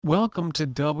Welcome to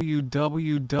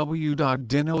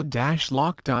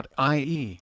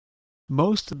www.dino-lock.ie.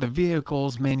 Most of the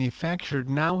vehicles manufactured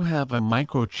now have a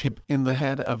microchip in the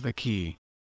head of the key.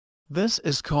 This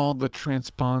is called the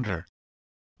transponder.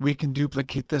 We can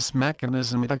duplicate this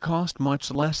mechanism at a cost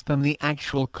much less than the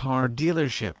actual car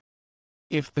dealership.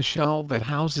 If the shell that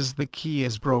houses the key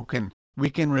is broken,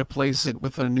 we can replace it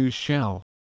with a new shell.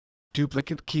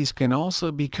 Duplicate keys can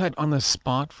also be cut on the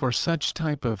spot for such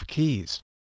type of keys.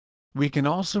 We can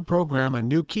also program a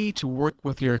new key to work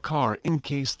with your car in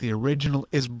case the original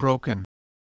is broken.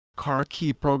 Car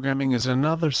key programming is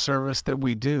another service that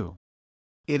we do.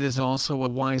 It is also a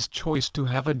wise choice to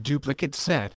have a duplicate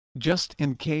set, just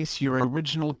in case your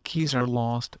original keys are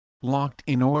lost, locked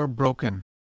in or broken.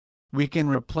 We can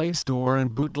replace door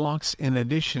and boot locks in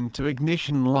addition to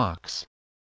ignition locks.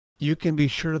 You can be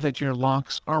sure that your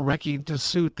locks are recce'd to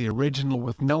suit the original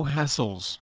with no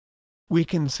hassles. We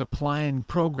can supply and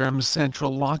program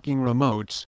central locking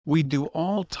remotes. We do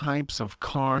all types of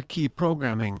car key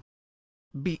programming.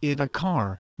 Be it a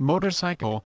car,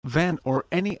 motorcycle, van or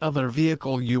any other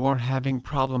vehicle you are having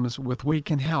problems with, we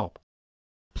can help.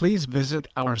 Please visit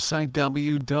our site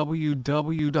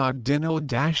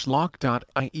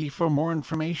www.dino-lock.ie for more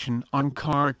information on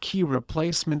car key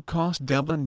replacement cost.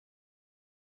 Dublin